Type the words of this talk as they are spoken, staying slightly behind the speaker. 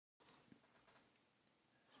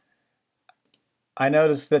I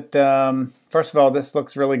noticed that, first of all, this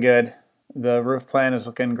looks really good. The roof plan is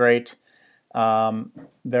looking great.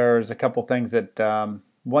 There's a couple things that,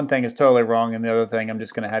 one thing is totally wrong, and the other thing I'm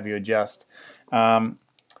just going to have you adjust.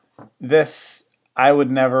 This, I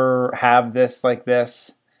would never have this like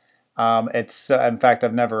this. In fact,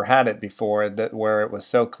 I've never had it before where it was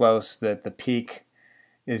so close that the peak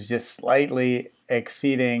is just slightly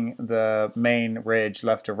exceeding the main ridge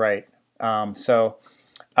left to right. So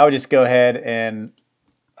I would just go ahead and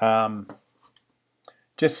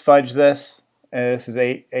just fudge this. This is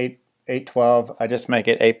 812. I just make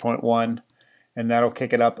it 8.1, and that'll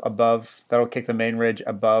kick it up above. That'll kick the main ridge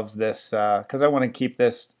above this because I want to keep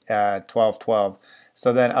this 1212.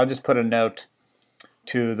 So then I'll just put a note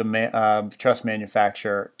to the truss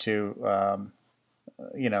manufacturer to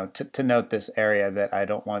to note this area that I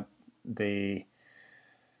don't want the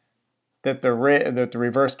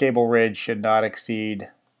reverse gable ridge should not exceed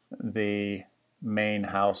the main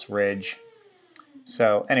house ridge.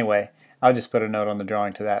 So anyway, I'll just put a note on the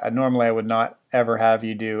drawing to that. Normally I would not ever have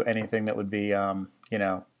you do anything that would be a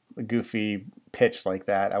goofy pitch like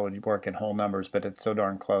that. I would work in whole numbers, but it's so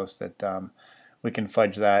darn close that we can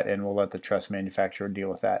fudge that, and we'll let the truss manufacturer deal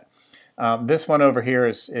with that. This one over here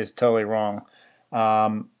is totally wrong.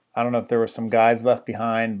 I don't know if there were some guides left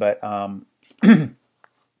behind, but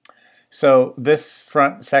so this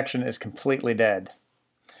front section is completely dead.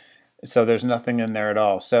 So there's nothing in there at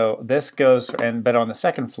all. So this goes, but on the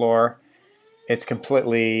second floor, it's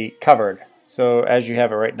completely covered. So as you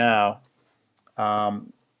have it right now,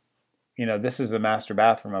 this is a master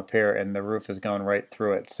bathroom up here, and the roof is going right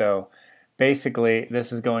through it. So basically,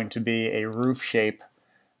 this is going to be a roof shape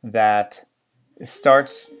that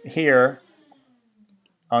starts here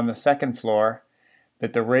on the second floor,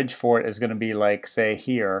 but the ridge for it is going to be like, say,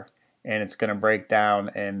 here, and it's going to break down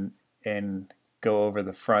and go over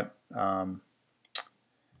the front, on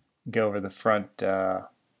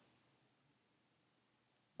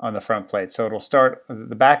the front plate. So it'll start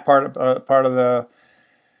the back part of the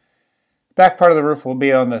roof will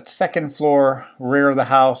be on the second floor rear of the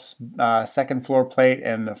house, second floor plate,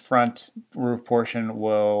 and the front roof portion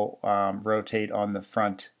will rotate on the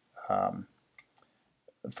front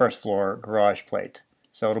first floor garage plate.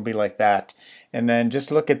 So it'll be like that. And then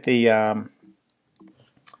just look at the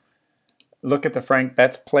Frank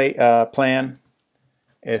Betts plan.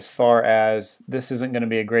 As far as this isn't going to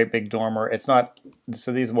be a great big dormer. It's not.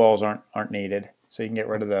 So these walls aren't needed. So you can get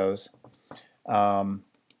rid of those.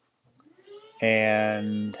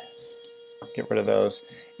 And get rid of those.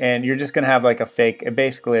 And you're just going to have like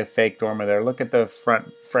basically a fake dormer there. Look at the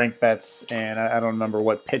front Frank Betts, and I don't remember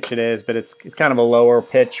what pitch it is, but it's kind of a lower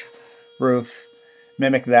pitch roof.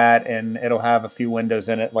 Mimic that, and it'll have a few windows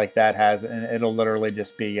in it like that has, and it'll literally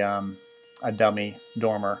just be a dummy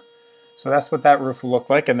dormer. So that's what that roof will look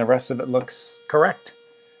like, and the rest of it looks correct.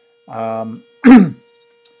 So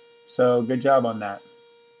good job on that.